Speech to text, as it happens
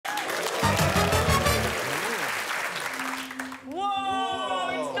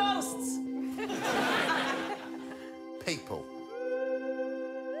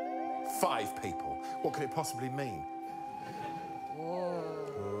5 people. What could it possibly mean? Whoa.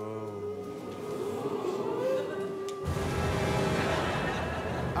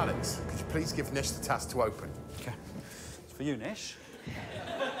 Alex, could you please give Nish the task to open? OK. It's for you, Nish.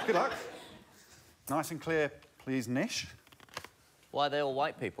 Good luck. Nice and clear, please, Nish. Why are they all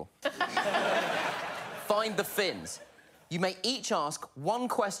white people? Find the Finns. You may each ask one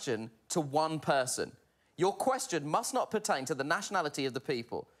question to one person. Your question must not pertain to the nationality of the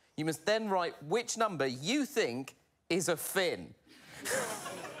people. You must then write which number you think is a Finn.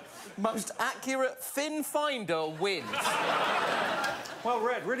 Most accurate Finn finder wins. Well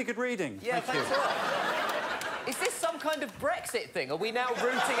read, really good reading. Yeah, Thank you. a lot. Is this some kind of Brexit thing? Are we now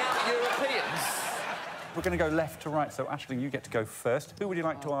rooting out Europeans? We're going to go left to right, so Aisling, you get to go first. Who would you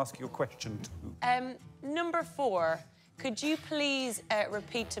like to ask your question to? Number 4. Could you please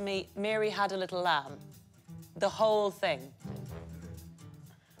repeat to me, Mary had a little lamb? The whole thing.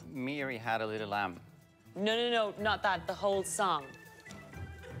 Mary had a little lamb. No, not that. The whole song.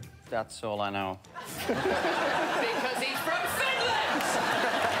 That's all I know. Because he's from Finland!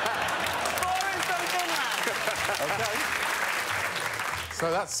 Foreign from Finland. OK. So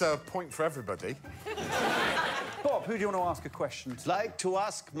that's a point for everybody. Bob, who do you want to ask a question to? I'd like to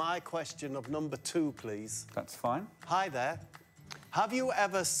ask my question of number 2, please. That's fine. Hi there. Have you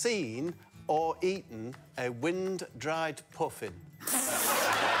ever seen or eaten a wind-dried puffin?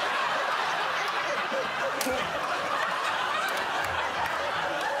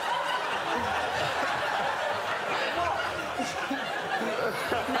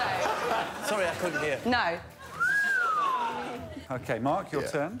 No. Sorry, I couldn't hear. No. OK, Mark, your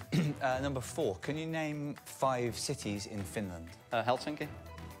turn. Number 4. Can you name 5 cities in Finland? Helsinki.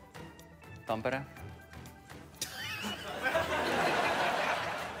 Tampere.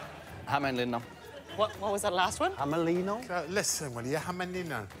 Hämeenlinna. What was that last one? Amelino? Listen, will you?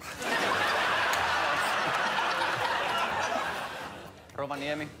 Hamenino.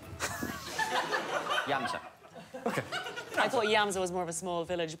 Rovaniemi. Jämsä. OK. I thought Yamsa was more of a small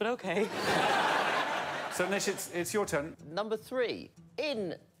village, but OK. So, Nish, it's your turn. Number 3.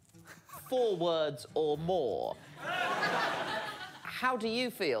 In 4 words or more, how do you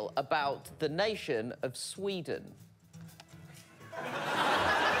feel about the nation of Sweden?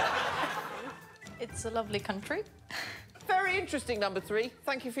 It's a lovely country. Very interesting, number 3.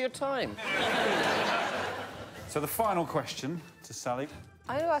 Thank you for your time. So the final question to Sally.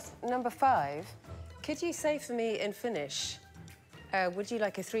 I want to ask number 5. Could you say for me in Finnish, would you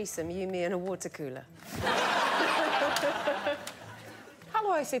like a threesome, you, me and a water cooler?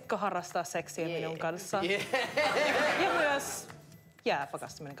 Haluaisitko harrastaa seksiä minun kanssa? Yeah. Ja myös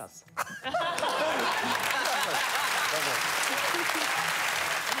jääpakastimien kanssa.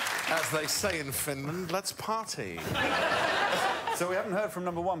 As they say in Finland, let's party. So we haven't heard from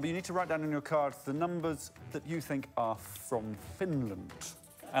number 1, but you need to write down on your cards the numbers that you think are from Finland.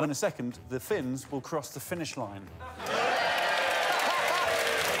 And in a second, the Finns will cross the finish line.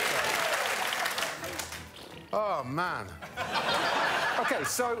 Oh, man. OK,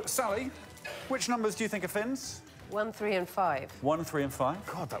 so, Sally, which numbers do you think are Finns? 1, 3 and 5. 1, 3 and 5.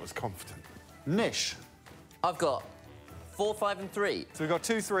 God, that was confident. Nish. I've got 4, 5 and 3. So we've got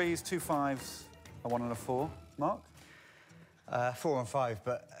 2 3s, 2 5s, a 1 and a 4. Mark? 4 and 5,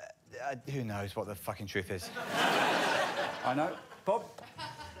 but who knows what the fucking truth is? I know. Bob?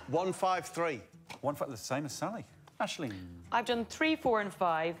 1, 5, 3. 1 5, the same as Sally. Aisling? I've done 3, 4 and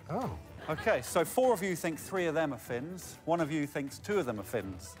 5. Oh. OK, so 4 of you think 3 of them are Finns. 1 of you thinks 2 of them are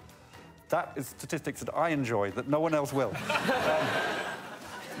Finns. That is statistics that I enjoy, that no one else will.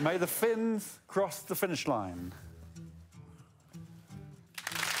 May the Finns cross the finish line.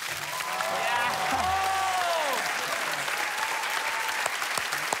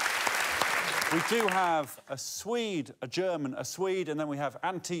 We do have a Swede, a German, a Swede, and then we have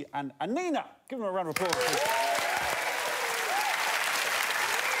Antti and Anina. Give them a round of applause, please.